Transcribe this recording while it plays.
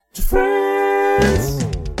Friends.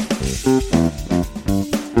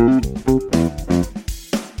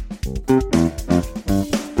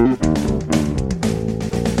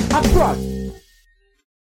 Upfront.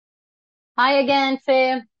 Hi again,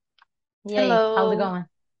 Fib. Yay, how's it Hello. going?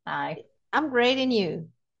 Hi, I'm great and you?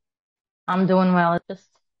 I'm doing well. Just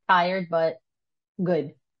tired, but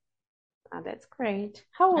good. Oh, that's great.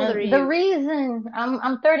 How old are And the you? reason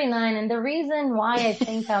I'm 39, and the reason why I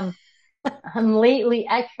think I'm lately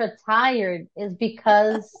extra tired is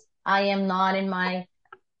because I am not in my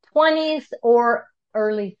 20s or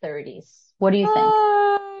early 30s. What do you think?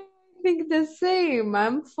 I think the same.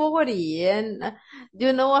 I'm 40. And do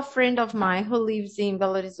you know a friend of mine who lives in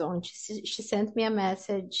Belo Horizonte? She sent me a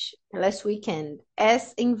message last weekend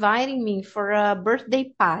as inviting me for a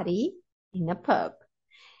birthday party in a pub.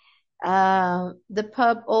 The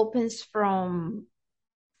pub opens from,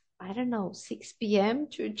 I don't know, 6 p.m.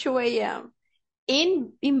 to 2 a.m.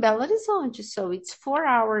 in Belo Horizonte. So it's 4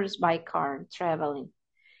 hours by car traveling.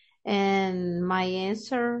 And my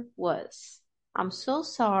answer was, I'm so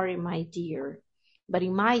sorry, my dear, but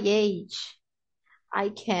in my age, I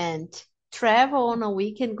can't travel on a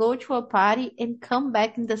weekend, go to a party, and come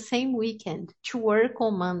back in the same weekend to work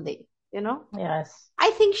on Monday. You know? Yes,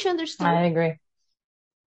 I think she understood. I agree.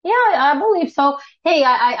 Yeah, I believe so. Hey,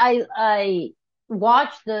 I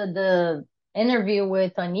watched the interview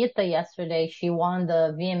with Anita yesterday. She won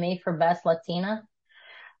the VMA for Best Latina.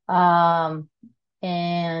 Um,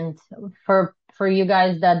 and for you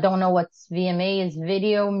guys that don't know what's VMA is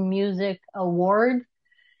Video Music Award.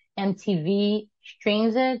 MTV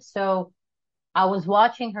streams it. So I was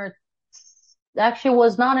watching her. Actually, it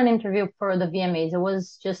was not an interview for the VMAs. It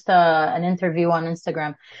was just an interview on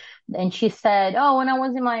Instagram. And she said, "Oh, when I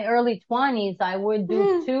was in my early 20s, I would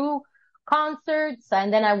do two concerts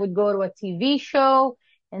and then I would go to a TV show.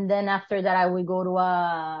 And then after that, I would go to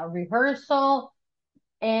a rehearsal.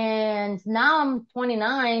 And now I'm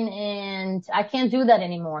 29 and I can't do that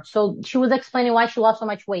anymore." So she was explaining why she lost so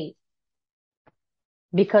much weight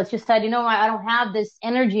because she said, I don't have this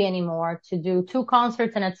energy anymore to do two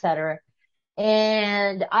concerts and etc.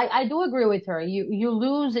 And I do agree with her. You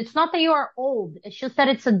lose. It's not that you are old. It's just that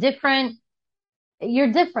it's a different.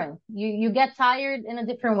 You're different. You get tired in a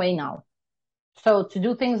different way now. So to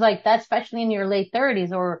do things like that, especially in your late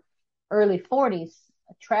 30s or early 40s,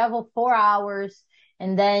 travel 4 hours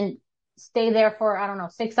and then stay there for, I don't know,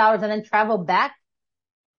 6 hours and then travel back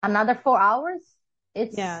another 4 hours.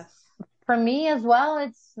 It's Yes. for me as well.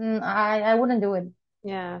 I wouldn't do it.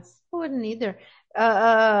 Yes. I wouldn't either.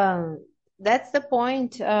 Uh, that's the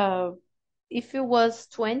point. If it was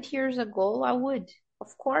 20 years ago, I would.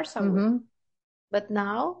 Of course, I would. Hmm. But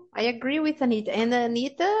now I agree with Anita, and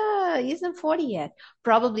Anita isn't 40 yet.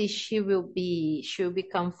 Probably she'll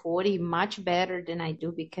become 40 much better than I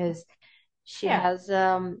do because she Yeah, has she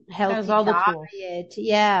has healthy all the tools. diet.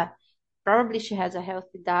 Yeah, probably she has a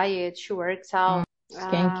healthy diet. She works Mm. out. Uh,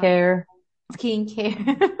 Skincare.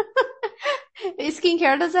 skincare.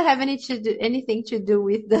 Skincare doesn't have anything to do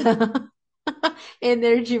with the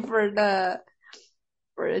energy for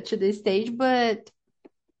to the stage,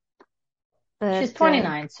 She's but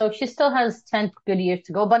 29, so she still has 10 good years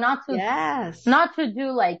to go, but yes. not to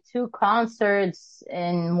do like two concerts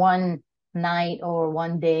in one night or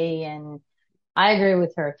one day. And I agree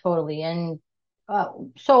with her totally. And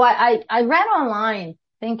so I read online,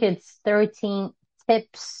 I think it's 13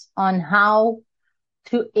 tips on how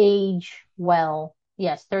to age well.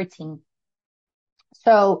 Yes, 13.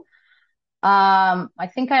 So I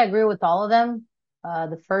think I agree with all of them.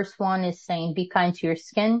 The first one is saying be kind to your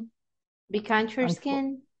skin. Be kind to your Unfo-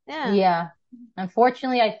 skin. Yeah. yeah.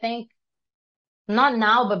 Unfortunately, I think not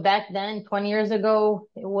now, but back then, 20 years ago,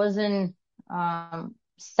 it wasn't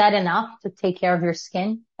set enough to take care of your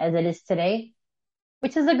skin as it is today,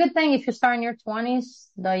 which is a good thing if you start in your 20s.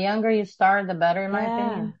 The younger you start, the better, in my Yeah.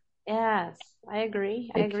 opinion. Yes. I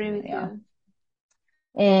agree. I agree with Yeah. you.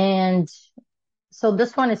 And so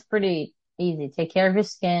this one is pretty easy. Take care of your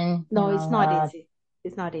skin, No, it's not easy.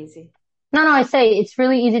 It's not easy. No, I say it's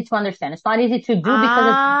really easy to understand. It's not easy to do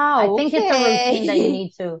because Ah, I think it's a routine that you okay.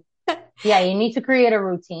 need to, yeah, you need to create a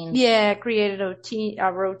routine. Yeah, create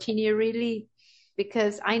a routine really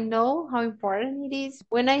because I know how important it is.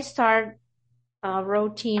 When I start a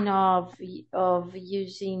routine of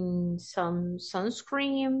using some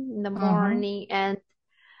sunscreen in the Hmm. morning and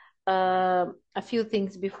a few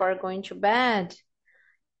things before going to bed,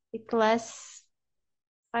 it lasts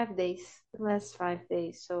 5 days. It lasts 5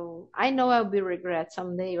 days. So I know I'll be regret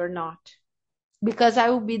someday or not because I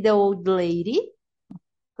will be the old lady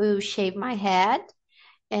who will shave my head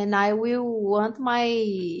and I will want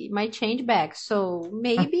my change back. So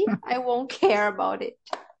maybe I won't care about it.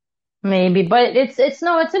 Maybe, but it's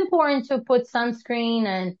no, it's important to put sunscreen.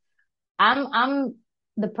 And I'm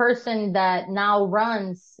the person that now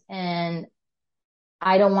runs, and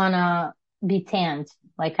I don't want to be tanned.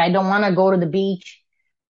 Like I don't want to go to the beach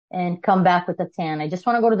and come back with a tan. I just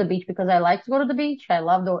want to go to the beach because I like to go to the beach. I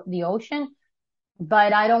love the ocean,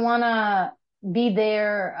 but I don't want to be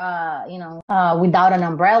there, without an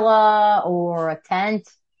umbrella or a tent.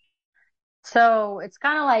 So it's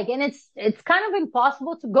kind of like, and it's kind of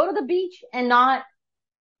impossible to go to the beach and not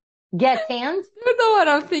get tanned. You know what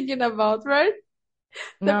I'm thinking about, right?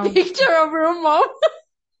 The No. picture of your mom.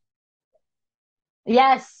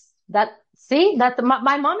 Yes,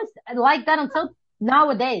 my mom is like that until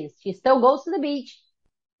nowadays. She still goes to the beach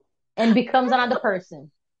and becomes another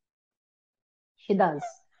person. She does.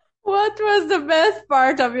 What was the best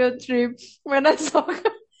part of your trip when I saw her,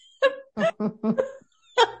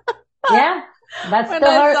 Yeah, that's when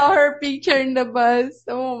still I her. saw her picture in the bus?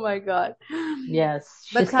 Oh my God. Yes,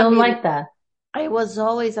 But she's still Camille, like that. I was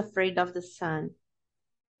always afraid of the sun.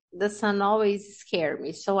 The sun always scared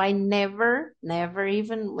me. So I never,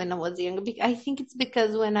 even when I was younger, I think it's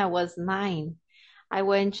because when I was 9, I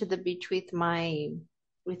went to the beach with my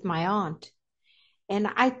aunt. And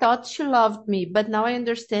I thought she loved me, but now I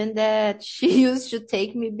understand that she used to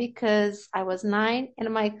take me because I was 9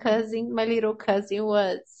 and my little cousin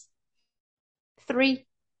was 3.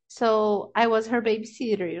 So I was her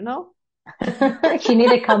babysitter, you know? She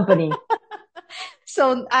needed company.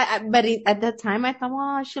 So at that time I thought,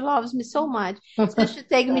 oh, she loves me so much. So she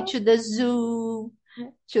take me to the zoo,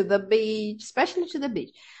 to the beach, especially to the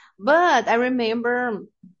beach. But I remember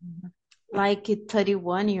like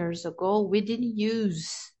 31 years ago, we didn't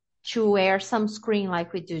use to wear sunscreen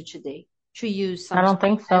like we do today, to use I don't sunscreen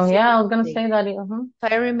think so. as you Yeah, I do was gonna today. say that. Mhm. So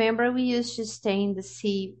I remember we used to stay in the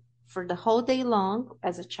sea for the whole day long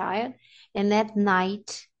as a child, and at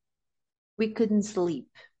night we couldn't sleep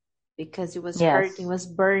because it was hurting, it Yes, was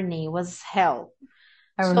burning, it was hell.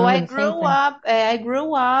 I So remember the same thing. I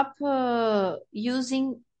grew up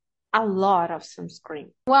using a lot of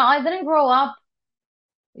sunscreen. Well, I didn't grow up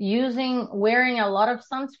wearing a lot of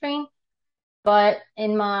sunscreen. But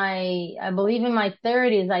I believe in my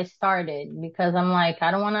 30s, I started because I'm like,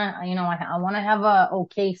 I don't want to, I want to have a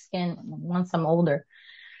okay skin once I'm older.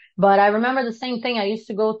 But I remember the same thing. I used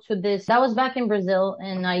to go to that was back in Brazil,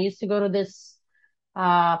 and I used to go to this,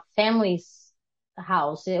 family's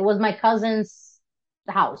house. It was my cousin's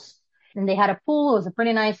house, and they had a pool. It was a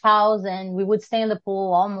pretty nice house, and we would stay in the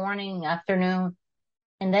pool all morning, afternoon.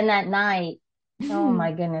 And then at night, oh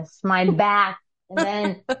my goodness, my back. And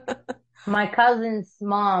then my cousin's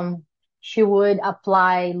mom, she would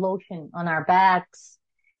apply lotion on our backs.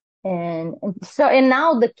 And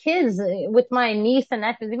now the kids, with my niece and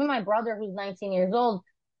nephews, even my brother who's 19 years old,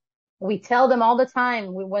 we tell them all the time,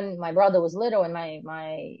 when my brother was little, and my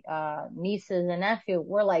nieces and nephew,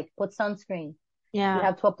 we're like, put sunscreen. You Yeah.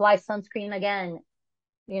 have to apply sunscreen again.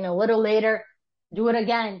 A little later, do it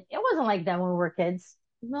again. It wasn't like that when we were kids.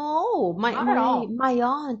 No, Not at all. my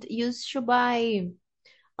aunt used to buy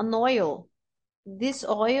an oil. This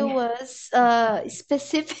oil Yeah. was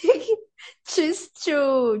specific just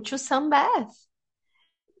to sunbath,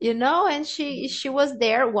 you know, and she was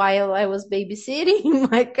there while I was babysitting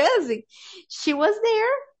my cousin. She was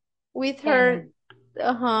there with her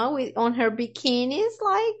Tanning. with on her bikinis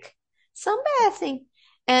like sunbathing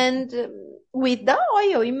and with the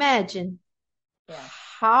oil, imagine Yeah.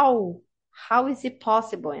 how how is it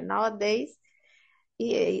possible? And nowadays,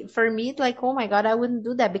 for me, it's like, oh my God, I wouldn't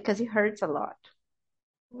do that because it hurts a lot.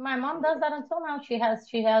 My mom does that until now.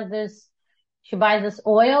 She buys this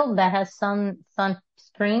oil that has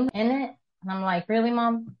sunscreen in it. And I'm like, really,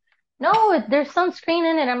 mom? No, there's sunscreen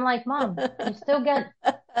in it. I'm like, mom,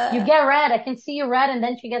 you get red. I can see you red. And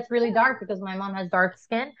then she gets really dark because my mom has dark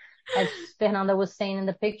skin. As Fernanda was saying in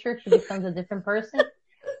the picture, she becomes a different person.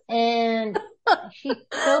 And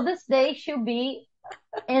till this day, she'll be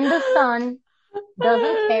in the sun,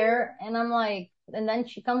 doesn't care. And I'm like, and then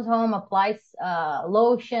she comes home, applies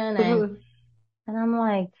lotion, and I'm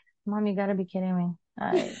like, Mom, you gotta be kidding me.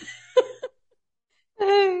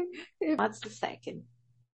 What's the second?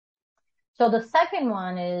 So the second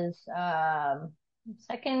one is,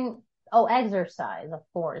 second, oh, exercise, of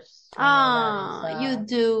course. That is, Ah, you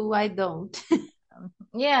do, I don't.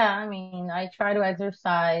 yeah, I mean, I try to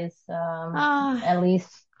exercise, Ah, at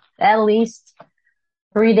least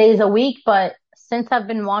 3 days a week. But since I've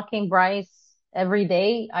been walking Bryce every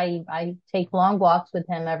day, I take long walks with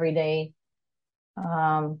him every day.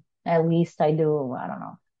 At least I do, I don't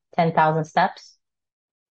know, 10,000 steps.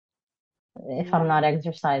 if I'm Yeah. not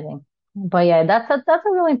exercising. But yeah, that's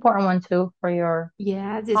a really important one too for your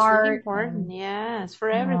Yes, it's really heart important. and Yes, for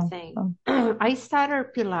everything. so, I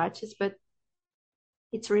started Pilates, but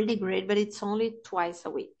it's really great, but it's only twice a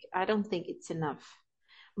week. I don't think it's enough.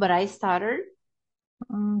 But I started,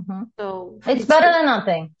 hmm so It's it's better than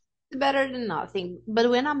nothing. better than nothing. But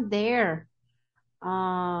when I'm there,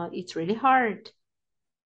 it's really hard.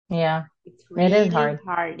 Yeah, It's it is really hard.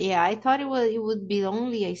 hard. Yeah, I thought it would be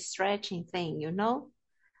only a stretching thing, you know?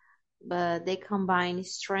 But they combine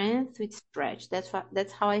strength with stretch. That's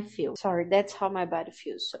how I feel. Sorry, that's how my body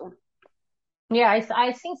feels. So Yeah,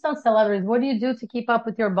 I seen some celebrities. What do you do to keep up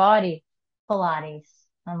with your body? Pilates.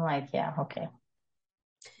 I'm like, yeah, okay.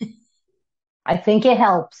 I think it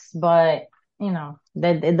helps, but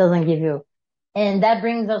that it doesn't give you. And that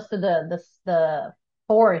brings us to the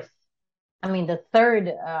fourth, the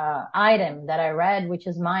third item that I read, which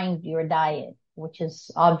is mind your diet, which is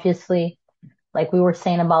obviously like we were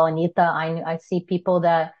saying about Anita. I see people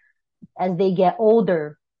that as they get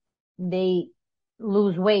older, they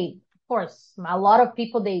lose weight. Of course, a lot of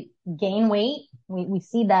people they gain weight. We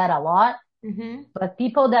see that a lot, hmm but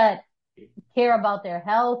people that care about their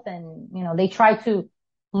health and they try to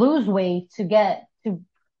lose weight to get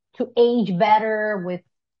to age better with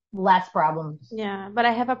less problems. yeah, but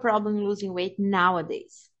I have a problem losing weight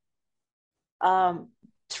nowadays. Um,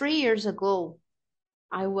 3 years ago,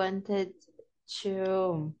 I wanted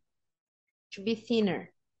to to be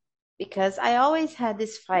thinner because I always had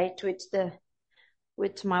this fight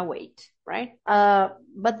with my weight, right?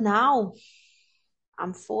 But now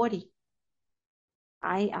I'm 40.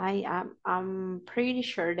 I'm pretty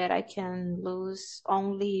sure that I can lose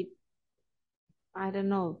only, I don't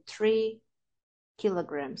know, 3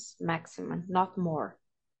 kilograms maximum, not more.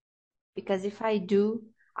 Because if I do,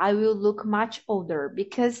 I will look much older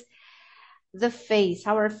because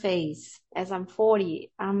our face, as I'm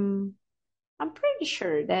 40, I'm pretty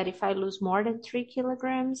sure that if I lose more than 3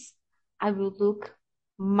 kilograms, I will look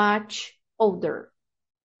much older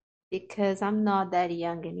because I'm not that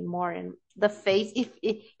young anymore. And the face, if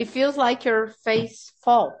it feels like your face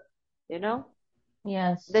fall, you know,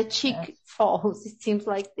 Yes, the yes. cheek falls. It seems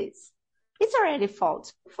like this. It's already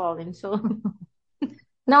falling. So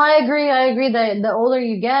No, I agree. I agree that the older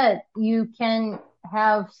you get, you can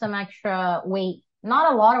have some extra weight.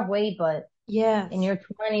 Not a lot of weight, but in yes. your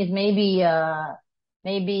 20s,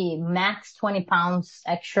 maybe max 20 pounds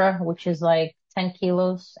extra, which is like 10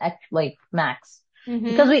 kilos, like max.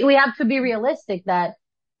 Because Mm-hmm. we have to be realistic that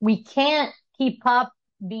we can't keep up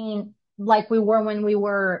being like we were when we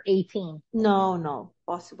were 18. No, no,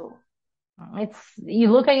 possible.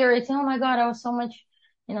 You look at your 18, oh my God, I was so much,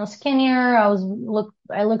 skinnier.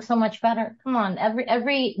 I look so much better. Come on,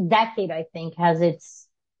 every decade I think has its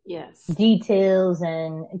Yes. details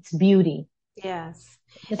and its beauty. Yes.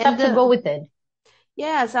 Just And have to go with it.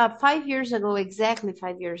 yes, 5 years ago, exactly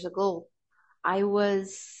 5 years ago, I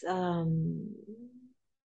was,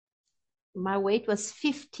 my weight was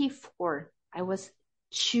 54. I was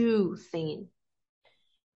too thin.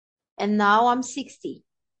 And now I'm 60.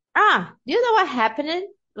 Do you know what happened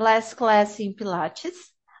last class in Pilates?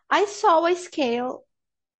 I saw a scale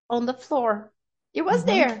on the floor. It was hmm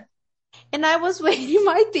there. And I was waiting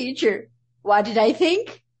my teacher. What did I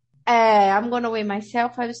think? I'm going to weigh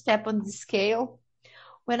myself. I will step on the scale.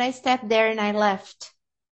 When I stepped there and I left,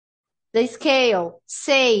 the scale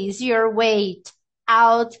says your weight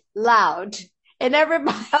out loud. And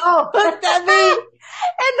everybody Oh. looked at me.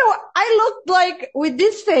 And I looked like with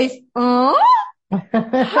this face, huh?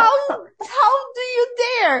 How do you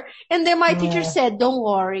dare? And then my teacher Yeah. said, "Don't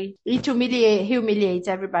worry. It humiliates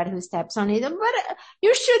everybody who steps on it. But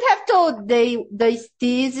you should have told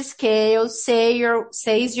this scale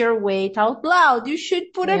says your weight out loud. You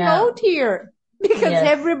should put a Yeah. note here." Because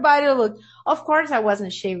Yes. everybody looked. Of course, I wasn't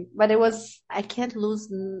ashamed, but I can't lose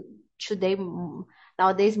today,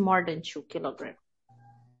 nowadays more than 2 kilograms,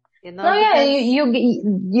 No, yeah, because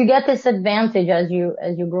you get this advantage as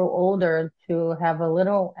you grow older to have a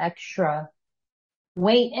little extra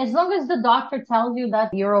weight. As long as the doctor tells you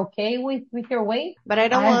that you're okay with your weight, but I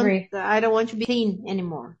agree. I don't want to be thin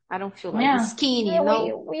anymore. I don't feel like Yeah. skinny,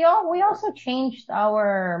 Yeah, we also changed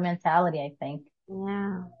our mentality, I think.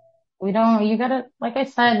 Yeah. We don't, you gotta, like I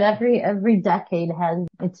said, every decade has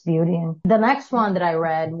its beauty. And the next one that I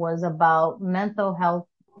read was about mental health.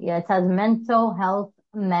 Yeah, it says mental health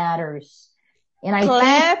matters. And I think,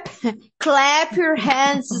 Clap, clap your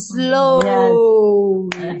hands yes, slowly.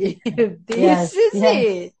 This yes, is yes.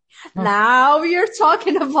 it. Now we are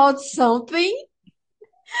talking about something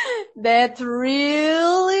that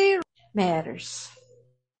really matters.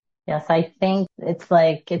 Yes, I think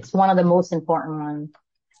it's one of the most important ones.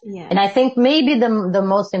 And I Yes. think maybe the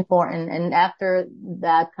most important, and after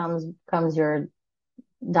that comes your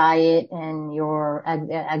diet and your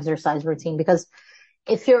exercise routine. Because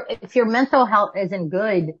if your mental health isn't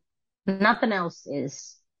good, nothing else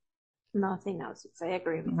is. Nothing else. I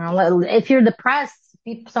agree You with you. know, if you're depressed,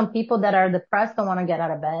 some people that are depressed don't want to get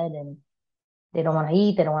out of bed and they don't want to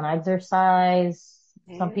eat, they don't want to exercise.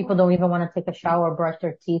 Some people Yeah. don't even want to take a shower, brush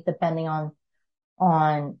their teeth, depending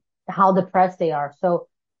on how depressed they are. So,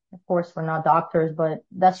 of course, we're not doctors, but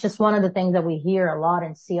that's just one of the things that we hear a lot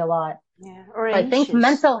and see a lot. Yeah. Or So I think anxious.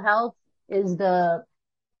 mental health is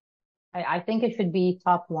I think it should be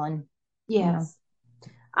top one, you know. Yes.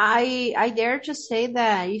 I dare to say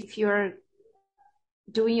that if you're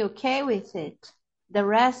doing okay with it, the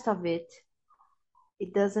rest of it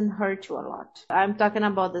doesn't hurt you a lot. I'm talking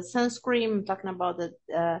about the sunscreen. I'm talking about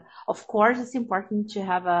of course, it's important to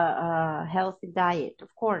have a healthy diet,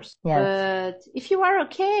 of course. Yes. But if you are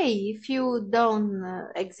okay, if you don't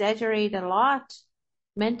exaggerate a lot,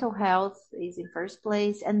 mental health is in first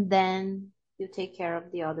place, and then you take care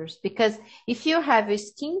of the others. Because if you have a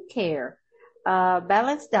skincare,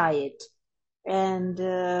 balanced diet, and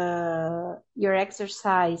your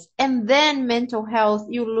exercise, and then mental health,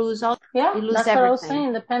 Yeah, you lose that's what I was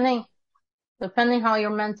everything. saying. Depending how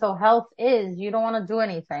your mental health is, you don't want to do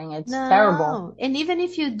anything. It's terrible. No, and even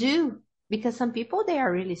if you do, because some people Hmm.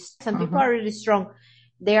 are really strong.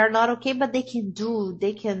 They are not okay, but they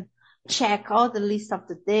can check all the list of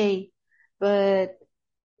the day. But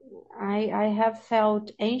I have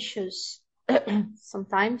felt anxious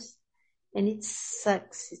sometimes, and it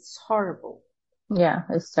sucks. It's horrible. Yeah,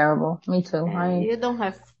 it's terrible. Me too. You don't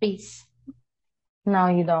have peace. No,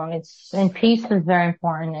 you don't. And peace is very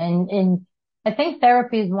important. And I think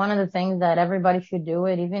therapy is one of the things that everybody should do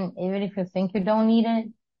it. Even if you think you don't need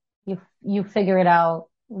it, you figure it out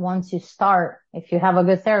once you start. If you have a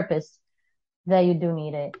good therapist, that you do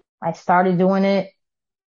need it. I started doing it,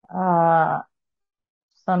 uh,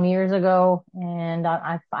 some years ago, and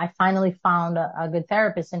I finally found a good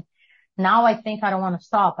therapist. And now I think I don't want to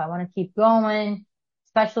stop. I want to keep going,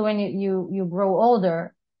 especially when you grow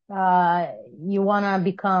older. You want to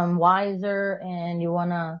become wiser and you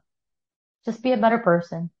want to just be a better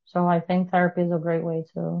person. So I think therapy is a great way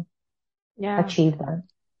to Yeah. achieve that.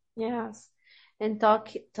 Yes. And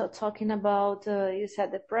talking about, you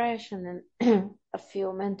said depression and a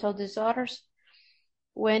few mental disorders.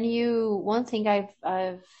 One thing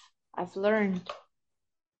I've learned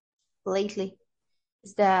lately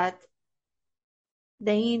is that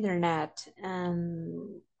the internet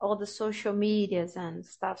and all the social medias and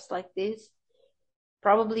stuffs like this,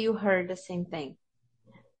 probably you heard the same thing.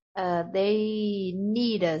 They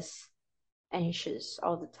need us anxious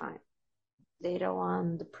all the time. They don't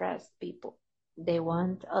want depressed people. They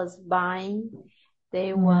want us buying. They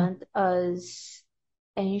Yeah. want us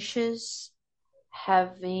anxious,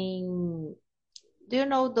 having, do you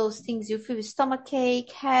know those things you feel stomach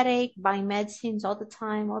ache, headache, buying medicines all the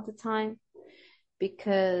time?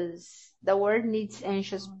 Because the world needs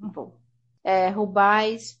anxious people, who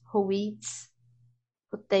buys, who eats,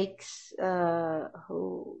 who takes,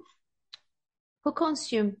 who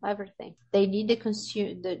consume everything. They need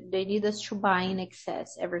us to buy in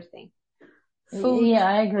excess everything. Food, Yeah,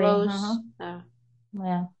 I agree. Uh-huh. clothes.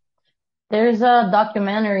 Yeah. There's a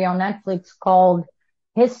documentary on Netflix called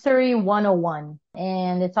History 101,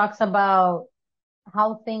 and it talks about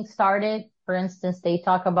how things started. For instance, they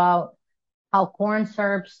talk about how corn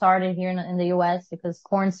syrup started here in the US because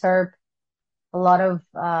corn syrup, a lot of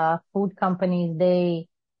food companies, they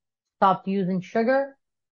stopped using sugar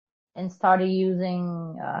and started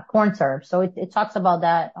using corn syrup. So it talks about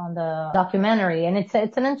that on the documentary. And it's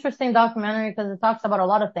an interesting documentary because it talks about a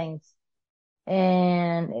lot of things.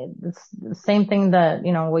 And it's the same thing that,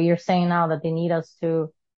 what you're saying now, that they need us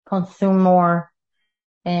to consume more,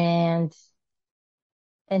 and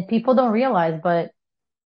people don't realize, but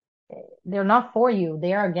they're not for you.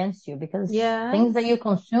 They are against you because things that you Yes.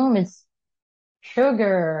 consume is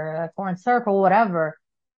sugar, corn syrup, or whatever.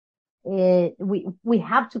 We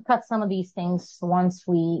have to cut some of these things once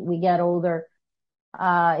we get older.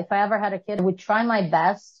 If I ever had a kid, I would try my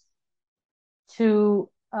best to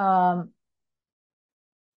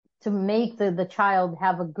make the child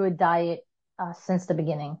have a good diet since the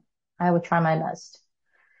beginning. I would try my best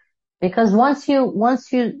because once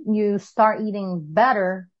you start eating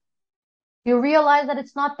better, you realize that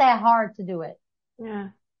it's not that hard to do it. Yeah.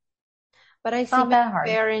 But It's not that hard.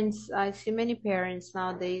 I see many parents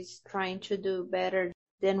nowadays trying to do better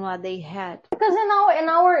than what they had. Because in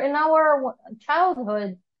our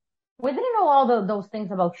childhood, we didn't know all those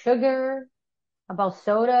things about sugar, about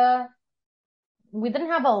soda. We didn't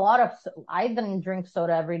have a lot of, I didn't drink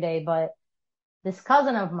soda every day, but this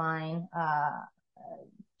cousin of mine,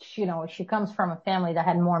 she comes from a family that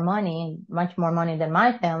had more money, much more money than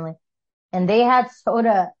my family. And they had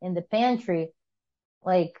soda in the pantry,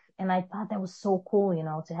 and I thought that was so cool,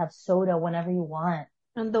 to have soda whenever you want.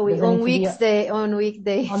 On It doesn't need to be on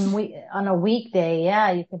weekdays. on a weekday.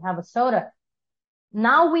 Yeah, you can have a soda.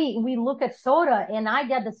 Now we look at soda and I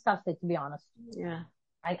get disgusted, to be honest. Yeah.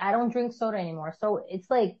 I don't drink soda anymore. So it's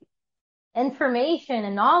like information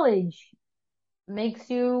and knowledge makes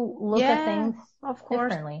you look at Yeah, things of course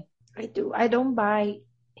differently. I do. I don't buy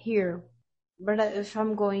here, but if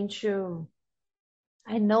I'm going to,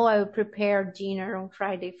 I know I will prepare dinner on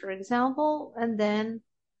Friday, for example, and then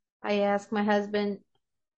I ask my husband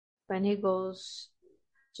when he goes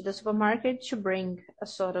to the supermarket to bring a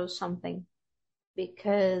soda or something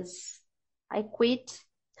because I quit.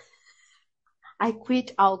 I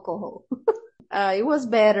quit alcohol. It was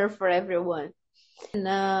better for everyone.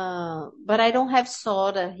 But I don't have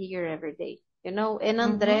soda here every day, you know. And Hmm.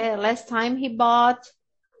 Andre, last time he bought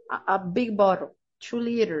a big bottle, 2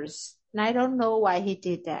 liters, and I don't know why he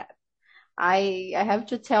did that. I have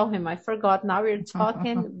to tell him. I forgot. Now we're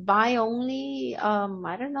talking. Buy only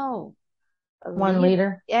I don't know, a One liter.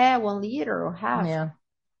 liter. Yeah, 1 liter or half. Yeah.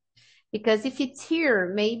 Because if it's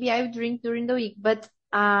here, maybe I drink during the week. But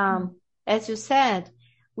as you said,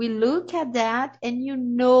 we look at that and you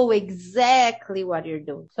know exactly what you're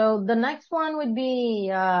doing. So the next one would be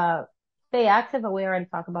stay active, but we already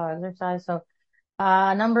talked about exercise. So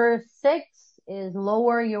number 6 is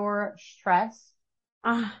lower your stress.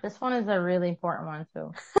 Ah, This one is a really important one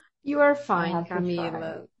too. you are I fine, have to try.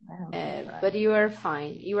 Camila. I have to But try. you are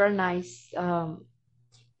fine. You are nice.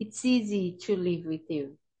 It's easy to live with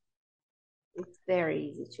you. It's very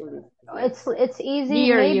easy to live with you. It's easy.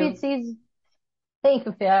 Near Maybe you. it's easy. Thank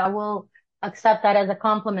you, Fia. I will accept that as a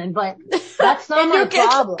compliment, but that's not And my you can,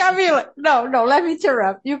 problem. Camila, no, let me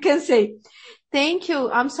interrupt. You can say, thank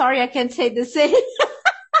you. I'm sorry I can't say the same.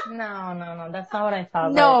 No, no, no. That's not what I thought,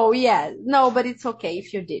 but No, yeah, no, but it's okay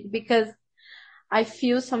if you did because I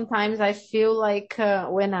feel like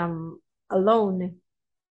when I'm alone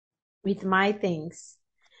with my things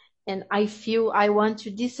and I feel I want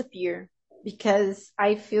to disappear because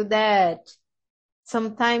I feel that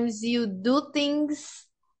sometimes you do things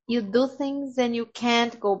and you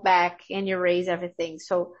can't go back and erase everything.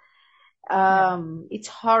 So yeah. it's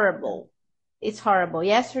horrible. It's horrible.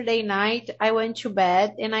 Yesterday night I went to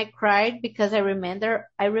bed and I cried because I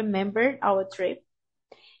remembered our trip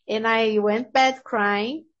and I went bed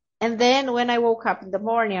crying. And then when I woke up in the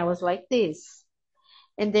morning, I was like this.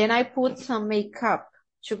 And then I put some makeup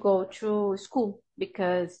to go to school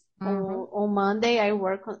because Hmm. on Monday I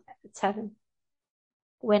work at 7.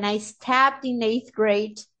 When I stepped in 8th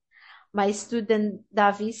grade, my student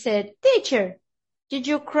Davi said, "Teacher, did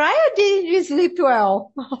you cry or did you sleep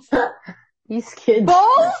well?" These kids.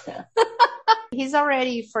 Both? He's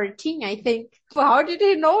already 14, I think. How did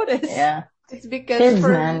he notice? Yeah. It's because Kids, for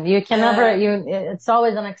man. You can never, it's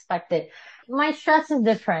always unexpected. My stress is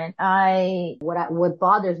different. What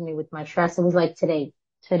bothers me with my stress, it was like today.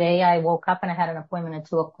 Today I woke up and I had an appointment at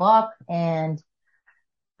 2 o'clock and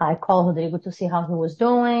I called Rodrigo to see how he was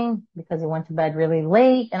doing because he went to bed really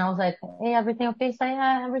late. And I was like, hey, everything okay? He's like,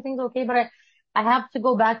 yeah, everything's okay. But I have to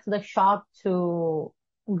go back to the shop to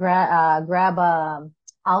grab a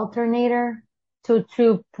alternator to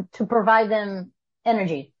provide them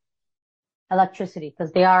energy, electricity,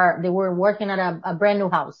 because they were working at a brand new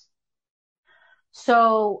house.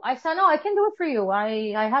 So I said, no, I can do it for you.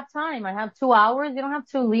 I have time. I have 2 hours. You don't have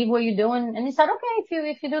to leave what you're doing. And he said, okay,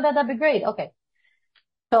 if you do that, that'd be great. Okay.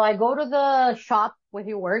 So I go to the shop where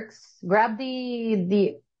he works, grab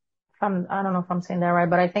I don't know if I'm saying that right,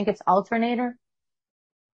 but I think it's alternator,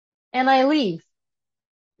 and I leave.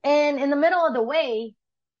 And in the middle of the way,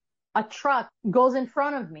 a truck goes in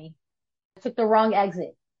front of me. I took the wrong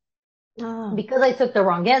exit. oh. Because I took the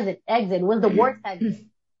wrong exit, it was the worst exit.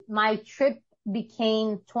 My trip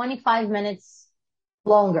became 25 minutes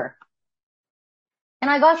longer. And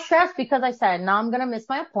I got stressed because I said, now I'm going to miss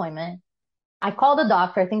my appointment. I called the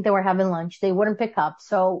doctor. I think they were having lunch. They wouldn't pick up.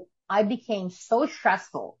 So I became so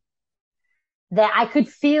stressful that I could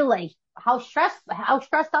feel like how stressed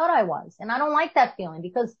out I was. And I don't like that feeling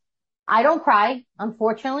because I don't cry,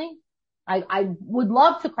 unfortunately. I would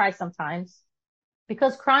love to cry sometimes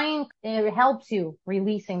because crying, it helps you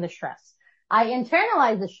releasing the stress. I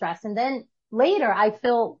internalize the stress and then later I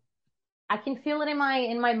can feel it in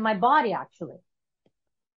my body actually.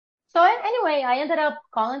 So anyway, I ended up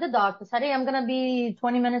calling the doctor, said, hey, I'm gonna be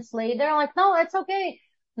 20 minutes late. They're like, no, it's okay.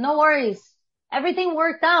 No worries. Everything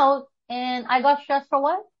worked out and I got stressed for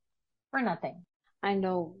what? For nothing. I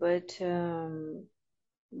know, but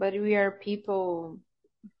we are people.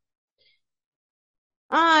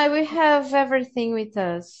 We have everything with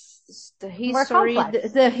us. The We're history,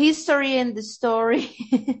 complex. the history and the story.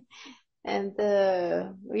 And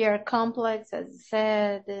we are complex, as I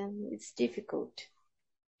said, and it's difficult.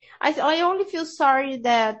 I only feel sorry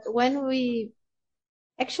that when we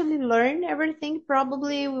actually learn everything,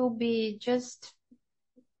 probably will be just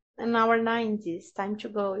in our 90s, time to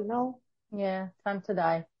go, you know? Yeah, time to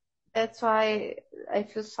die. That's why I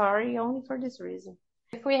feel sorry only for this reason.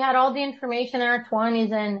 If we had all the information in our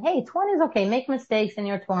 20s and hey, 20s, okay, make mistakes in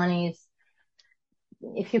your 20s.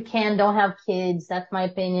 If you can, don't have kids. That's my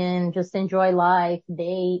opinion. Just enjoy life,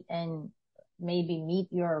 date, and maybe meet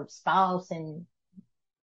your spouse.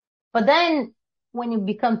 But then when you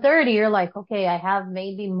become 30, you're like, okay, I have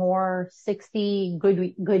maybe more 60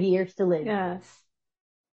 good years to live. Yes.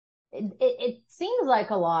 It seems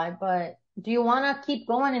like a lot, but do you want to keep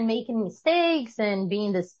going and making mistakes and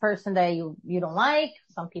being this person that you don't like?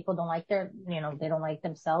 Some people don't like they don't like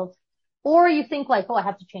themselves. Or you think like, oh, I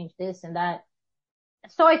have to change this and that.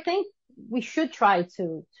 So I think we should try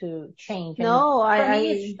to change. And No, for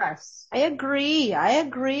me, it's stress. I agree. I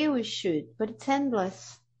agree we should, but it's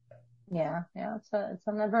endless. Yeah. It's a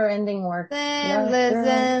never ending work. Yeah, Endless sure.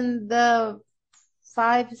 and the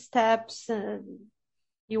 5 steps.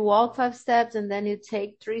 You walk 5 steps and then you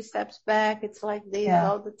take 3 steps back. It's like this Yeah.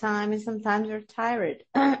 all the time, and sometimes you're tired.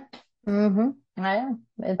 Mm-hmm. Yeah.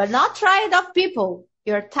 But not tired of people.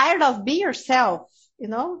 You're tired of be yourself, you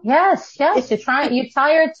know? Yes. You're tired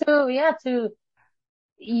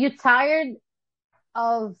you're tired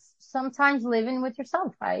of sometimes living with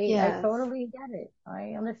yourself. I Yes. totally get it.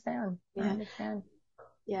 I understand. I Yeah. understand.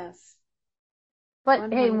 Yes.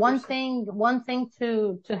 But hey, one 100%. thing, one thing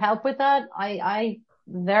to help with that,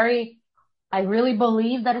 very, I really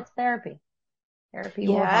believe that it's therapy. Therapy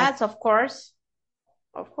will help. Yes, of course.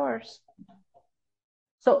 Of course.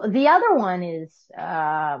 So the other one is,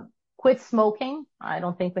 quit smoking. I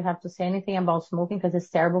don't think we have to say anything about smoking because it's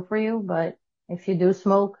terrible for you, but if you do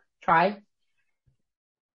smoke, try.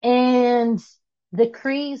 And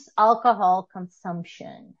decrease alcohol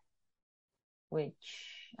consumption,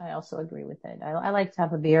 which I also agree with it. I like to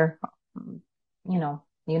have a beer. You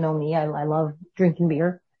know me. I love drinking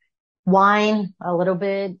beer, wine a little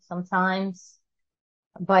bit sometimes,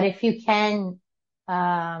 but if you can,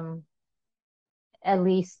 um, at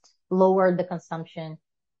least lower the consumption,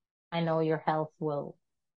 I know your health will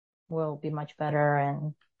be much better.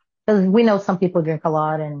 And because we know some people drink a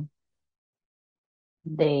lot and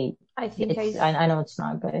they, I think I, I know it's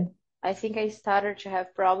not good. I think I started to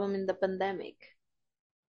have problem in the pandemic.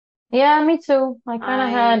 Yeah, me too. I kind of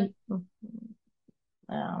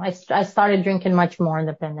I, had, I started drinking much more in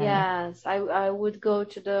the pandemic. yes, I would go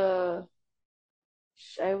to the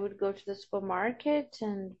supermarket,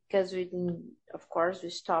 and because we didn't, of course, we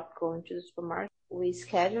stopped going to the supermarket. We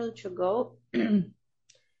scheduled to go, and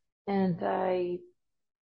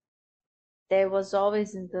there was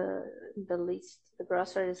always in the list, the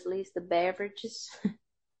groceries list, the beverages.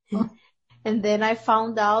 And then I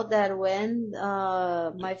found out that when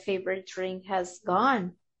my favorite drink has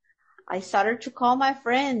gone, I started to call my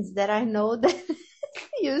friends that I know that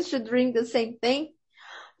used to drink the same thing.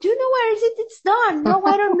 Do you know where is it? It's done. No,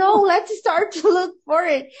 I don't know. Let's start to look for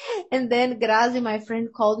it. And then Grazi, my friend,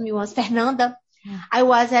 called me once. Fernanda, I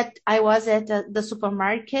was at the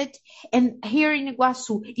supermarket and here in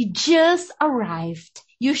Iguaçu, it just arrived.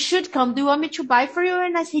 You should come. Do you want me to buy for you?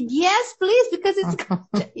 And I said, yes, please, because it's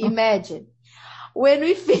imagine. When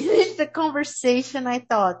we finished the conversation, I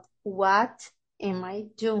thought, what am I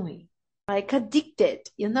doing? Like addicted,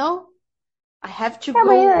 you know? I have to Yeah,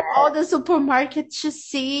 but go yeah, all the supermarkets to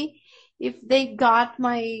see if they got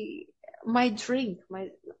my drink. My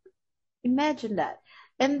Imagine that.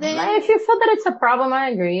 And then if you feel that it's a problem, I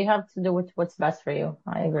agree. You have to do what's best for you.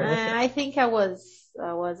 I agree with you. I think I was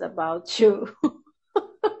about to.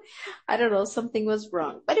 I don't know, something was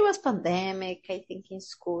wrong. But it was pandemic. I think in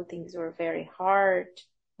school things were very hard.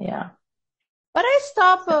 Yeah. But I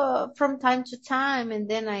stop So from time to time and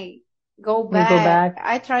then I go you go back. back.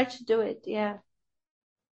 I try to do it. Yeah.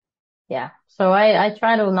 Yeah. So I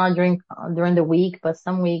try to not drink during the week, but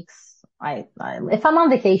some weeks if I'm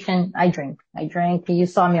on vacation, I drink. I drink. You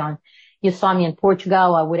saw me in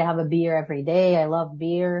Portugal. I would have a beer every day. I love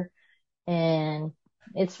beer and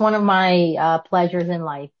it's one of my pleasures in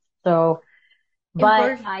life. So, In but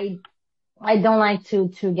Port I I don't like to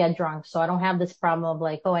get drunk, so I don't have this problem of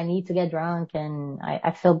like, oh, I need to get drunk, and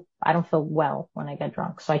I don't feel well when I get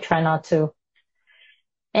drunk, so I try not to.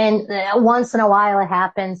 And once in a while it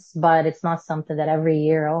happens, but it's not something that every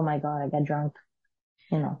year, oh my God, I get drunk,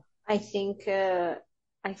 you know. I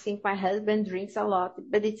think my husband drinks a lot,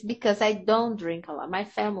 but it's because I don't drink a lot. My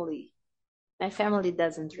family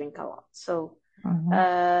doesn't drink a lot. So Hmm.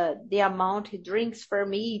 the amount he drinks for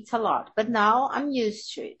me, it's a lot. But now I'm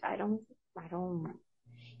used to it. I don't,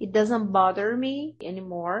 it doesn't bother me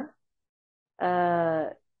anymore. Uh,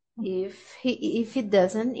 if it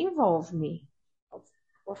doesn't involve me,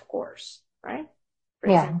 of course, right? For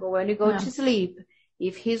Yeah. example, when you go Yeah. to sleep,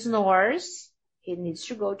 if he snores, he needs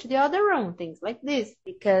to go to the other room, things like this.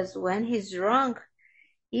 Because when he's drunk,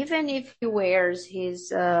 even if he wears his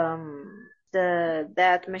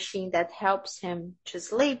that machine that helps him to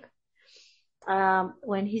sleep,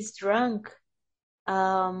 when he's drunk,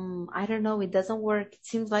 I don't know, it doesn't work. It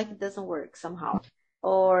seems like it doesn't work somehow.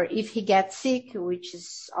 Or if he gets sick, which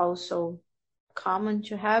is also common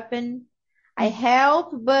to happen, I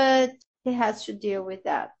help, but he has to deal with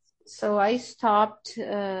that. So I stopped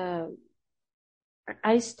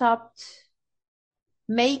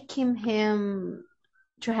making him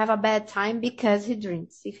to have a bad time because he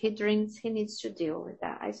drinks. If he drinks, he needs to deal with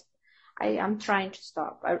that. I'm trying to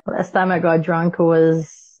stop. Last time I got drunk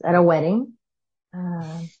was at a wedding.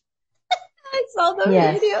 Uh, I saw the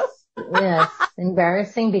yes, video. yes,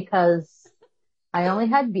 embarrassing because I only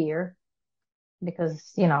had beer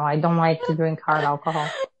because, I don't like to drink hard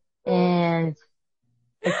alcohol. And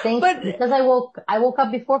I think But because I woke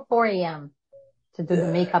up before 4 a.m. to do the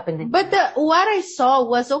makeup and the but what I saw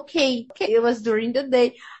was okay. It was during the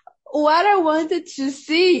day. What I wanted to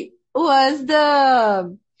see was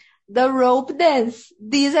the rope dance.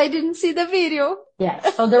 This I didn't see the video. yeah.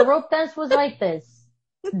 So the rope dance was like this.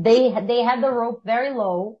 They had the rope very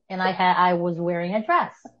low, and I was wearing a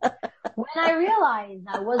dress. When I realized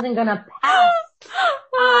I wasn't gonna pass,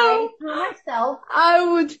 I threw myself, I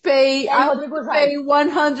would pay and I Rodrigo was would pay like,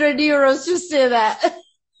 100 euros to see that.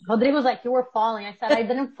 "You were falling." I said, "I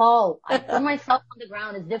didn't fall. I threw myself on the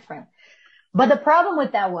ground. It's different." But the problem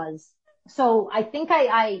with that was, so I think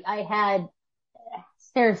I had,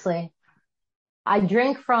 seriously, I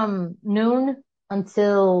drank from noon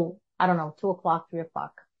until, I don't know, 2 o'clock, 3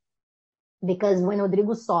 o'clock. Because when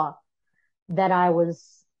Rodrigo saw that I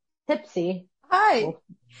was tipsy, Hi. well,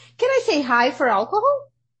 Can I say hi for alcohol?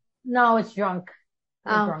 no, it's drunk.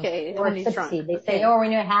 You're drunk Okay, or honey tipsy. drunk. They say, Okay. oh,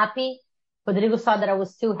 when you're happy. Rodrigo saw that I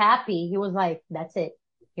was too happy. He was like, that's it.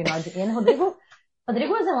 You're not, and Rodrigo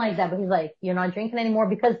wasn't like that, but he's like, you're not drinking anymore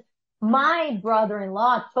because my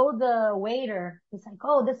brother-in-law told the waiter, he's like,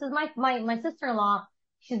 oh, this is my sister-in-law.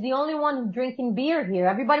 She's the only one who's drinking beer here.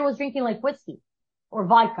 Everybody was drinking like whiskey or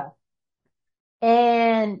vodka.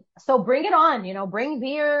 And so bring it on, bring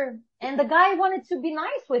beer. And the guy wanted to be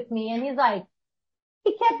nice with me. And he's like,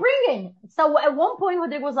 he kept bringing. So at one point,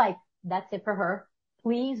 Rodrigo was like, that's it for her.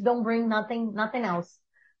 Please don't bring nothing else.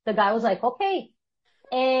 The guy was like, okay.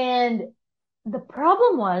 And the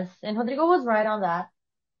problem was, and Rodrigo was right on that.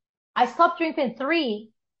 I stopped drinking at 3,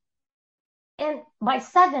 and by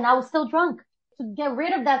 7, I was still drunk to get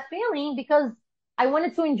rid of that feeling because I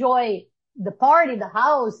wanted to enjoy the party, the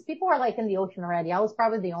house. People were like in the ocean already. I was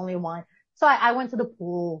probably the only one. So I went to the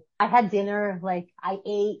pool. I had dinner. Like I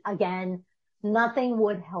ate again. Nothing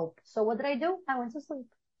would help. So what did I do? I went to sleep.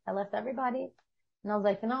 I left everybody. And I was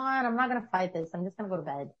like, you know what? I'm not going to fight this. I'm just going to go to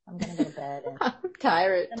bed. I'm going to go to bed. And I'm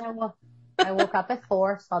tired. then I woke up at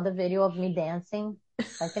 4, saw the video of me dancing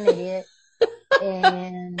like an idiot.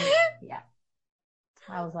 And yeah,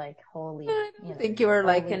 I was like, holy, I don't think you were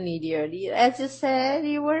like an idiot. As you said,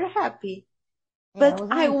 you were happy. yeah, it But was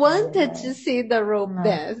I enjoyable, wanted to but see the rope no,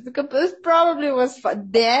 dance because it probably was fun.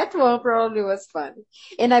 That one probably was fun.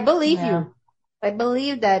 And I believe yeah. you. I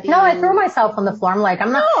believe that No, I threw you. myself on the floor. I'm like,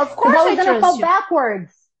 I'm not, No, of because course I was I gonna trust fall you.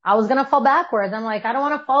 backwards. I was gonna fall backwards. I'm like, I don't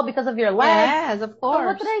want to fall because of your legs. Yes, of So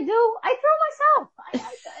what did course. I do? I threw myself.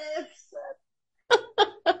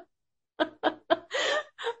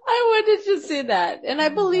 I wanted to see that. And I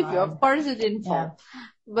Oh believe you. Of God. course you didn't Yeah. fall.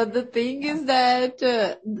 But the thing Yeah. is that,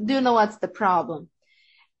 do you know what's the problem?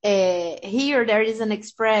 Here there is an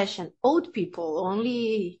expression, old people,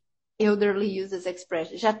 only elderly use this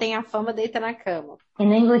expression. Já tem a fama, deita na cama.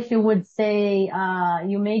 In English, you would say,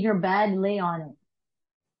 you made your bed, lay on it.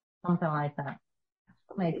 Something like that.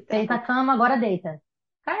 Like, fez na cama, agora deita.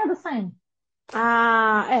 Kind of the same.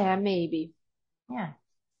 Maybe. Yeah.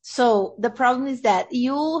 So the problem is that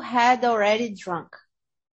you had already drunk.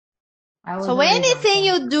 I was So already drunk. anything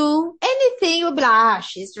Yeah. you do, anything you'll be like,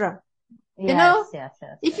 she's drunk. You Yes, know, yes,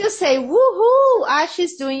 yes, if yes. you say woohoo,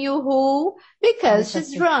 she's doing yoo-hoo because Because she's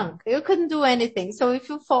she's drunk. drunk. You couldn't do anything. So if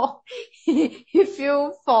you fall, if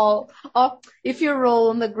you fall, or if you roll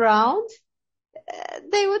on the ground,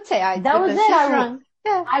 they would say, it's That was because it. she's drunk.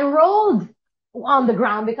 Yeah, I rolled on the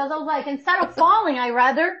ground because I was like, instead of falling, I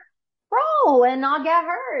rather roll and not get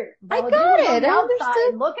hurt. I But Rodrigo was got on it. the I outside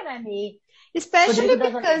understood. looking at me. Especially Rodrigo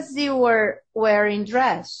doesn't. because you were wearing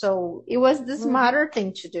dress. So it was the Mhm. smarter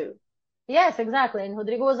thing to do. Yes, exactly. And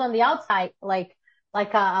Rodrigo was on the outside, like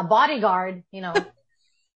a bodyguard, you know.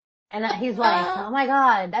 And he's like, Ah. "Oh my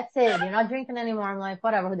God, that's it. You're not drinking anymore." I'm like,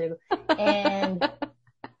 "Whatever, Rodrigo." And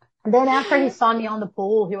then after he saw me on the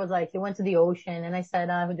pool, he was like, he went to the ocean, and I said,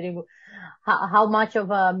 "Rodrigo, how much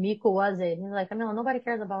of a Mico was it?" He's like, "No, nobody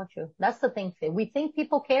cares about you." That's the thing, Faye. We think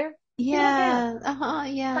people care. They don't care. Yeah,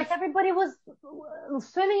 It's yes, like everybody was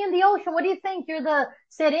swimming in the ocean. What do you think? You're the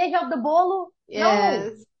cereja of the bolo? No,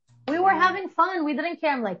 yes, we were yeah, having fun. We didn't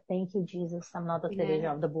care. I'm like, thank you, Jesus. I'm not the cereja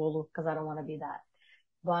yeah. of the bolo because I don't want to be that.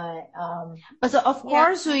 But But so of yeah,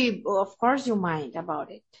 course of course you mind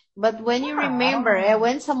about it. But when you yeah, I don't remember, mind.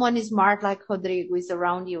 when someone is smart like Rodrigo is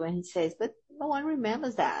around you and he says, but no one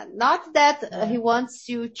remembers that. Not that he Yeah. wants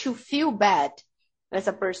you to feel bad as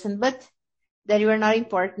a person, but that you are not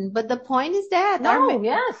important. But the point is that No,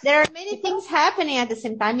 yes. there are many People, things happening at the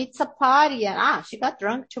same time. It's a party and she got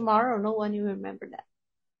drunk tomorrow. No one will remember that,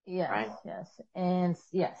 yes, right? yes. And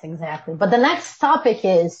yes, exactly. But the next topic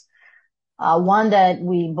is one that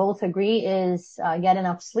we both agree is get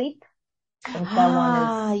enough sleep. I think that one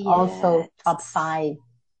Ah, is also top yes. five.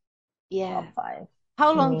 Yeah. Top five.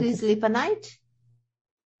 How You long do need you to. sleep a night?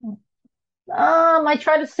 I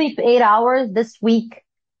try to sleep 8 hours this week.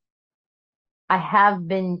 I have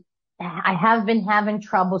been, I have been having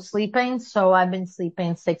trouble sleeping, so I've been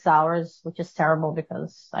sleeping 6 hours, which is terrible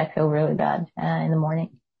because I feel really bad in the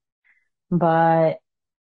morning. But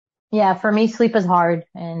yeah, for me, sleep is hard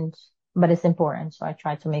but it's important, so I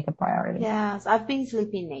try to make a priority. Yes, I've been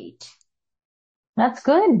sleeping That's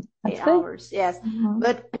good. eight That's good. hours. Yes, Mhm.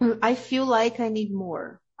 but I feel like I need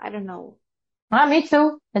more. I don't know. Me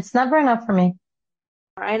too. It's never enough for me.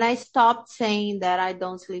 And I stopped saying that I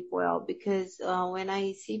don't sleep well because when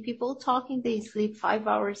I see people talking, they sleep 5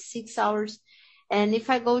 hours, 6 hours. And if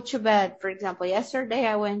I go to bed, for example, yesterday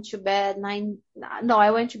I went to bed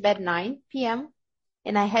I went to bed 9 p.m.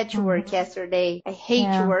 and I had to work Hmm. yesterday. I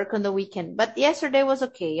hate to Yeah. work on the weekend, but yesterday was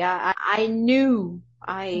okay. I knew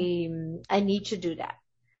I need to do that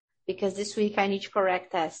because this week I need to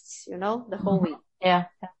correct tests, the whole Mhm. week. Yeah.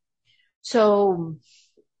 So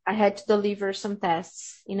I had to deliver some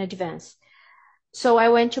tests in advance. So I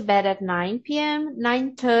went to bed at 9 p.m.,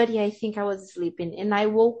 9:30, I think I was sleeping, and I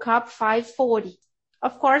woke up 5:40.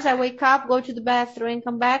 Of course, I wake up, go to the bathroom and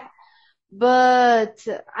come back, but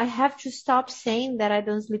I have to stop saying that I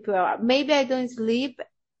don't sleep well. Maybe I don't sleep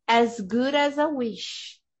as good as I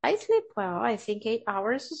wish. I sleep well. I think 8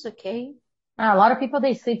 hours is okay. A lot of people,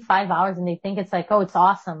 they sleep 5 hours and they think it's like, oh, it's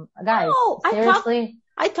awesome. Guys, Oh, seriously.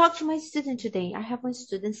 I talked to my student today. I have one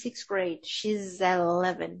student, sixth grade. She's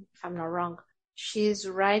 11, if I'm not wrong. She's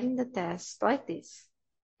writing the test like this.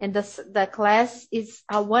 And the class is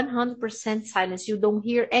a 100% silence. You don't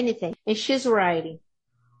hear anything. And she's writing.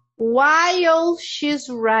 While she's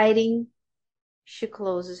writing, she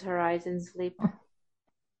closes her eyes and sleep.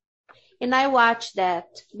 And I watch that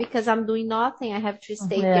because I'm doing nothing. I have to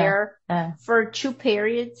stay Yeah. there Yeah. for 2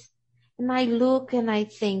 periods. And I look and I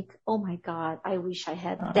think, oh my God, I wish I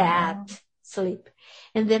had that Uh, sleep.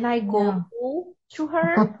 And then I go yeah. to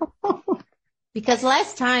her because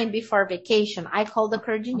last time before vacation, I called the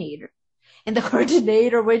coordinator. And the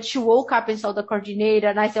coordinator, when she woke up and saw the coordinator,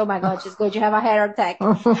 and I said, oh my God, she's going to have a heart attack.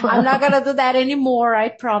 I'm not going to do that anymore. I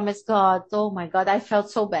promise God. Oh my God, I felt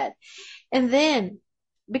so bad. And then,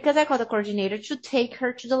 because I called the coordinator to take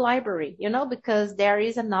her to the library, because there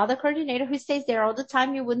is another coordinator who stays there all the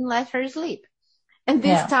time. You wouldn't let her sleep. And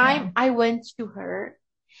this Yeah. Yeah. time I went to her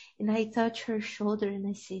and I touched her shoulder and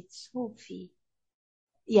I said, Sophie,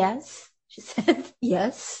 yes. She said,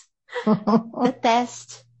 yes. The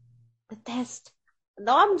test, the test.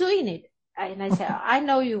 No, I'm doing it. And I said, I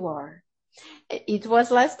know you are. It was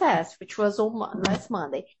last test, which was on last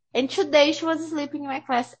Monday. And today she was sleeping in my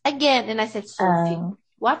class again. And I said, Sophie, Um,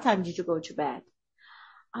 what time did you go to bed?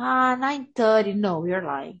 9:30. No, you're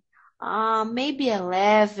lying. Maybe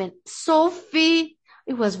 11. Sophie,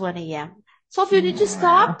 it was 1 a.m. Sophie, you need to yeah.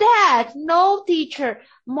 stop that. No, teacher.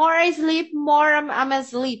 More I sleep, more I'm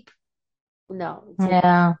asleep. No,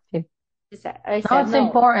 Yeah. I No, said it's no.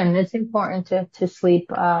 important. It's important to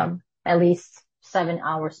sleep, at least 7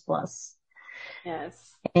 hours plus.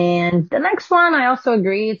 Yes. And the next one, I also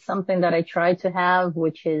agree, it's something that I try to have,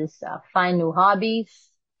 which is find new hobbies.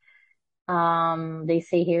 They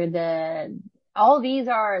say here that all these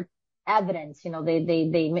are evidence,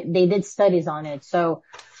 they did studies on it. So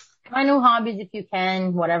find new hobbies if you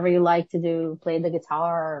can, whatever you like to do, play the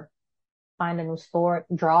guitar, find a new sport,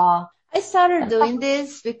 draw. I started That's doing probably,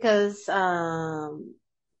 this because, that's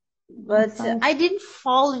but nice. I didn't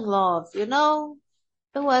fall in love, you know?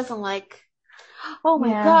 It wasn't like, oh my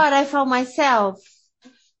Yeah, God, I found myself.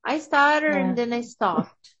 I started and yeah. then I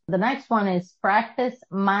stopped. The next one is practice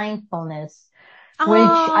mindfulness, which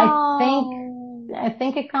Oh, I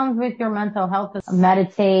think it comes with your mental health.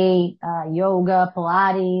 Meditate, yoga,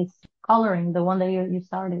 Pilates, coloring, the one that you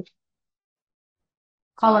started.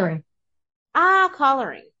 sorry. Coloring.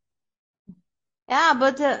 Coloring. Yeah,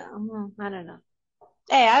 but I don't know.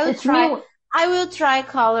 Hey, I will It's try. new. I will try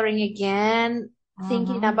coloring again,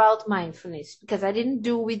 thinking Hmm. about mindfulness because I didn't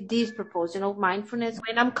do with this proposal. You know, mindfulness.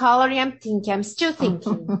 When I'm coloring, I'm thinking. I'm still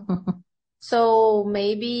thinking. So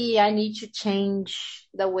maybe I need to change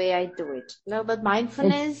the way I do it. No, but It's,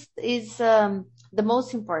 mindfulness is the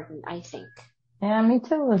most important, I think. yeah, me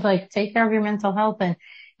too. It's like take care of your mental health. And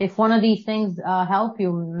if one of these things, help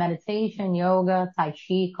you, meditation, yoga, tai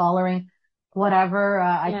chi, coloring, whatever,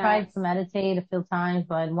 I tried to Yes, meditate a few times,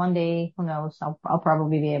 but one day, who knows, I'll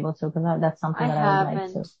probably be able to because that's something I that I would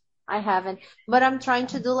like to. haven't. I haven't. But I'm trying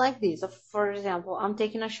to do like this. For example, I'm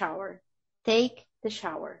taking a shower. Take the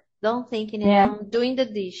shower. Don't think anything. Yeah. I'm doing the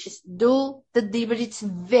dishes. Do the dish, but it's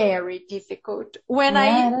very difficult. When Yeah,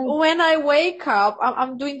 I it is. when I wake up,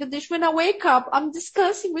 I'm doing the dish. When I wake up, I'm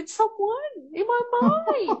discussing with someone in my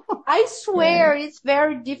mind. I Yeah, swear it's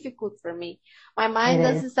very difficult for me. My it mind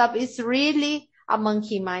is. doesn't stop. It's really a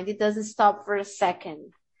monkey mind. It doesn't stop for a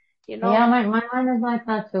second. You Yeah, know? my mind is like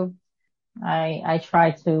that too. I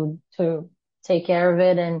try to take care of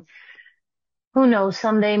it, and who knows,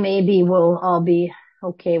 someday maybe we'll all be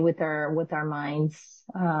okay with our minds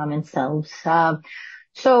and selves.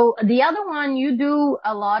 So the other one, you do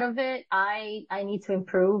a lot of it. I need to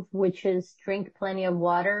improve, which is drink plenty of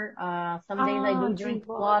water. Some days I do drink Drink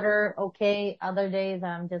water. water, okay. Other days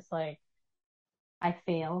I'm just like I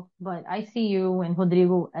fail. But I see you and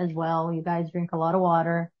Rodrigo as well. You guys drink a lot of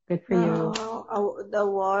water. Good for No, you. the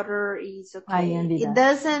water is I okay. envy that.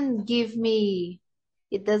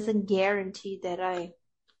 It doesn't guarantee that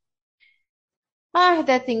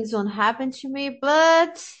that things won't happen to me,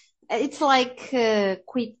 but it's like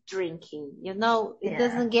quit drinking, you know? It Yeah.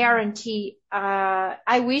 doesn't guarantee.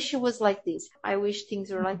 I wish it was like this. I wish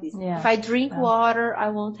things were like this. If Yeah. I drink Yeah. water, I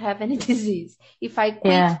won't have any disease. If I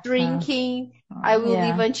quit Yeah. drinking, I will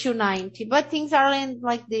live Yeah. until 90. But things aren't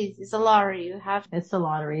like this. It's a lottery. You have It's a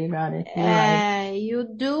lottery. You got it. You're right. you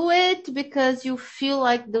do it because you feel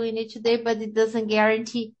like doing it today, but it doesn't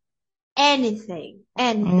guarantee anything.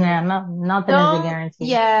 Anything. Yeah. Nothing is a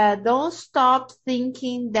guarantee. Don't stop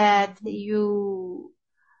thinking that you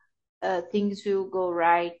things will go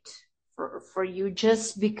right for you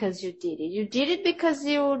just because you did it. You did it because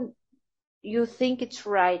you think it's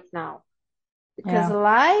right now. Because Yeah.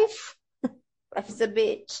 life is a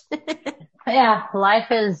bitch. Yeah.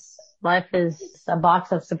 Life is a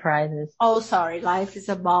box of surprises. Oh, sorry, life is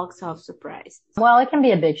a box of surprises. Well, it can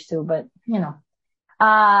be a bitch too, but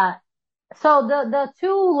Uh, so the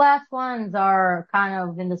two last ones are kind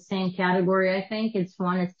of in the same category, I think. It's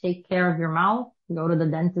one is take care of your mouth, go to the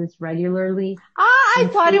dentist regularly, I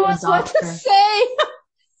and thought it see a was what to doctor. say.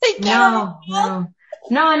 Take care of No, no,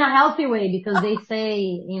 no, in a healthy way because they say,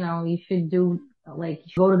 you should do like you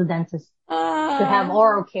should go to the dentist to have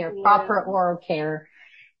oral care, Yeah, proper oral care.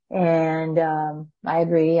 And I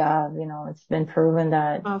agree. It's been proven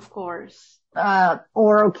that of course.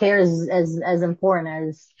 oral care is as important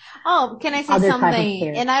as Oh, can I say other type of something?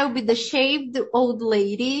 care. And I will be the shaved old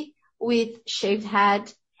lady with shaved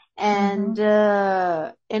head, Hmm.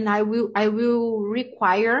 and I will I will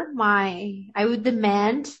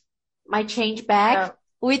demand my change back Yeah.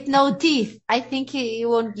 with no teeth. I think he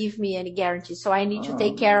won't give me any guarantee, so I need to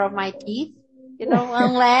take care of my teeth,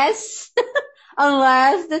 unless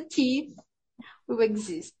unless the teeth will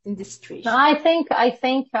exist in the No, situation. I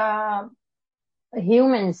think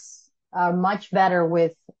humans are much better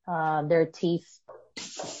with their teeth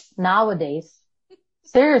nowadays.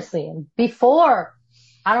 Seriously, before,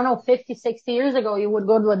 I don't know, 50, 60 years ago, you would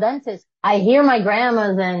go to a dentist. I hear my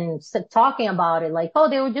grandmas and talking about it, like, oh,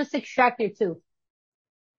 they would just extract your tooth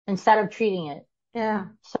instead of treating it. Yeah,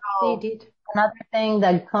 they So did. another thing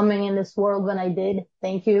that coming in this world when I did,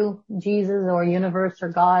 thank you, Jesus or universe or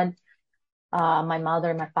God. my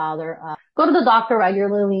mother, my father. Go to the doctor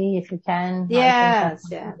regularly if you can. I think that's Yes,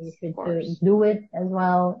 something yes, you of should course. do it as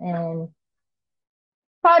well. And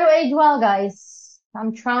try to age well, guys.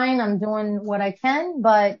 I'm trying, I'm doing what I can,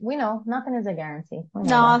 but we know nothing is a guarantee. We know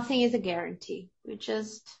that. Nothing is a guarantee. We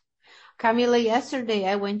just, Camila, yesterday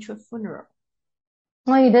I went to a funeral.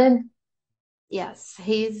 Oh, you did? Yes,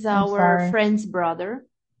 he's I'm our sorry. friend's brother,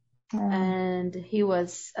 Yeah. and he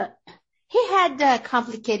had a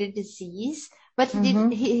complicated disease, but he did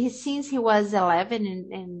Mm-hmm. since he was 11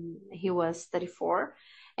 and he was 34,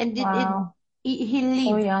 and Wow. he So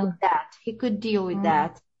lived with young. that. He could deal with Mm.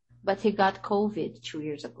 that, but he got COVID 2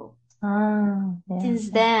 years ago. Ah, yeah.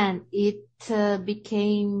 Since then, it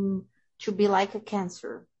became to be like a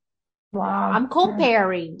cancer. I'm Wow. Yeah.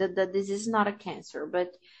 comparing that this is not a cancer,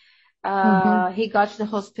 but Mm-hmm. he got to the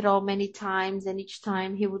hospital many times, and each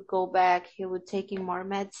time he would go back, he would taking more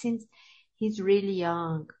medicines. He's really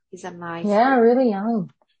young. He's a nice Yeah, guy. really young.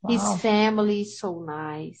 His Wow. family is so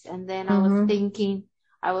nice. And then Mm-hmm.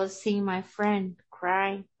 I was seeing my friend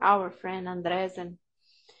cry, our friend Andres, and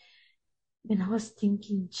I was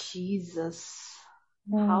thinking, Jesus,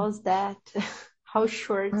 Yeah. how's that? How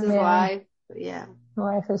short is Yeah. life? Yeah.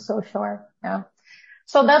 Life is so short. Yeah.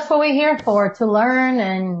 So that's what we're here for, to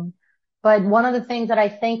learn. But one of the things that I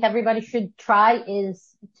think everybody should try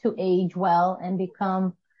is to age well and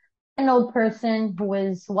become an old person who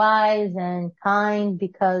is wise and kind,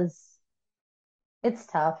 because it's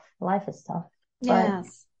tough. Life is tough, but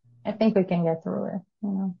Yes. I think we can get through it.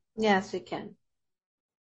 Yes, we can.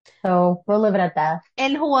 So we'll leave it at that.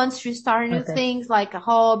 And who wants to start new Okay. things like a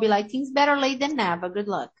hobby, like things better late than never. Good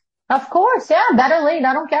luck. Of course. Yeah. Better late.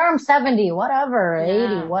 I don't care. I'm 70, whatever,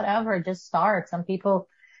 80, Yeah. whatever. Just start. Some people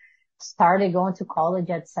started going to college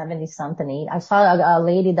at 70 something. I saw a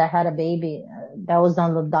lady that had a baby that was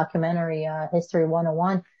on the documentary, History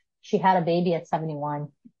 101. She had a baby at 71.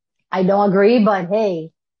 I don't agree, but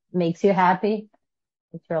hey, makes you happy.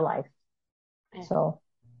 It's your life. Yeah. So,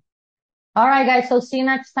 all right, guys. So see you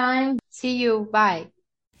next time. See you. Bye.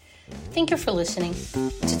 Thank you for listening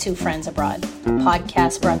to Two Friends Abroad, a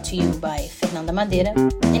podcast brought to you by Fernanda Madeira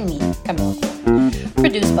and me, Camila Cole.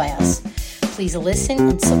 Produced by us. Please listen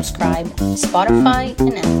and subscribe on Spotify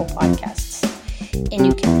and Apple Podcasts. And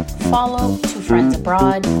you can follow Two Friends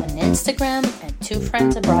Abroad on Instagram at Two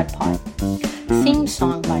Friends Abroad Pod. Theme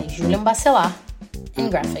song by Julian Bacelar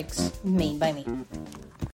and graphics made by me.